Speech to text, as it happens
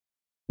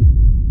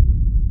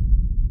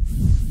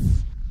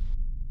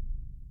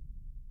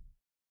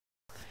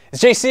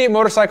It's JC at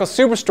Motorcycle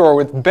Superstore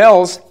with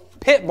Bell's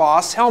Pit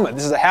Boss helmet.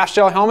 This is a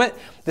half-shell helmet.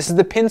 This is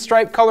the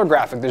Pinstripe color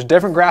graphic. There's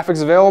different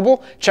graphics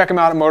available. Check them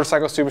out at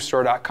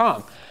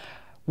motorcyclesuperstore.com.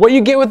 What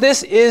you get with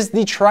this is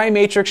the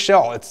TriMatrix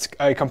shell. It's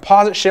a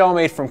composite shell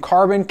made from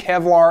carbon,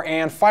 Kevlar,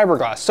 and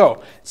fiberglass.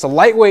 So it's a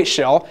lightweight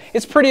shell.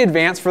 It's pretty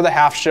advanced for the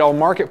half-shell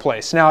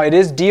marketplace. Now it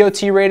is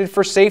DOT rated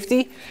for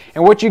safety,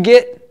 and what you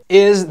get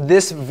is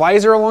this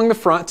visor along the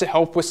front to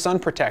help with sun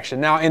protection.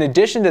 Now in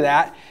addition to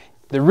that,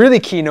 the really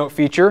keynote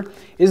feature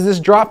is this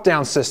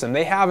drop-down system.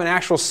 They have an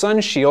actual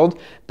sun shield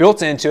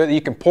built into it that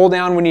you can pull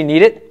down when you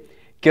need it,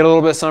 get a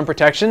little bit of sun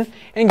protection,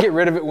 and get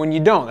rid of it when you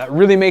don't. That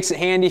really makes it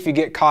handy if you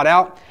get caught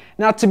out.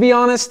 Now, to be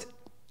honest,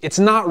 it's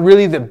not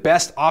really the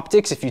best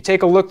optics. If you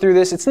take a look through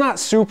this, it's not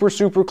super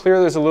clear.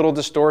 There's a little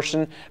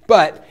distortion,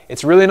 but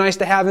it's really nice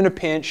to have in a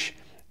pinch,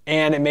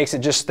 and it makes it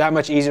just that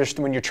much easier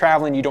so when you're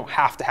traveling. You don't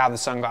have to have the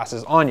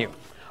sunglasses on you.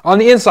 On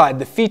the inside,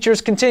 the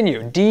features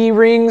continue.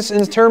 D-rings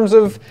in terms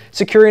of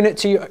securing it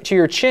to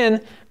your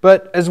chin,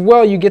 but as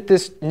well you get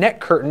this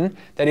neck curtain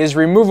that is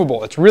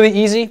removable. It's really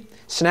easy.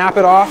 Snap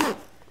it off.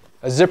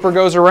 A zipper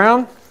goes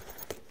around,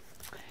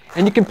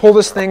 and you can pull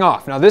this thing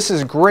off. Now this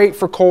is great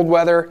for cold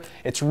weather.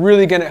 It's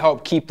really going to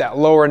help keep that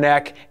lower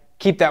neck,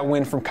 keep that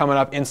wind from coming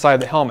up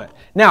inside the helmet.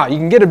 Now you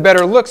can get a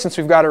better look, since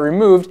we've got it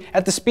removed,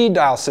 at the speed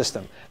dial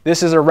system.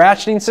 This is a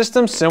ratcheting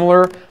system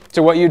similar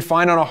to what you'd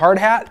find on a hard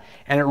hat,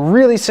 and it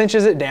really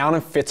cinches it down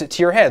and fits it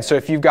to your head. So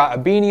if you've got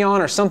a beanie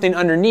on or something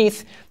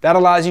underneath, that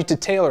allows you to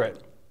tailor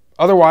it.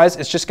 Otherwise,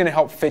 it's just going to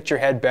help fit your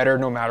head better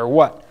no matter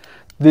what.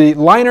 The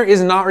liner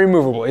is not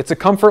removable. It's a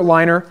comfort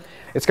liner.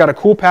 It's got a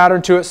cool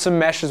pattern to it, some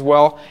mesh as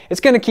well. It's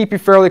going to keep you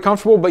fairly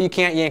comfortable, but you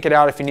can't yank it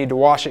out if you need to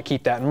wash it.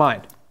 Keep that in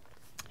mind.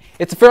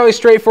 It's a fairly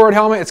straightforward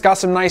helmet. It's got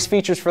some nice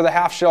features for the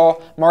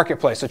half-shell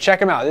marketplace, so check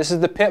them out. This is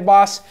the Pit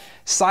Boss.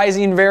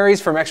 Sizing varies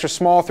from extra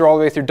small through all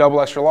the way through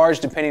double extra large,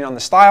 depending on the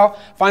style.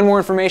 Find more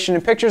information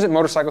and pictures at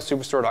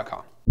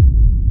motorcyclesuperstore.com.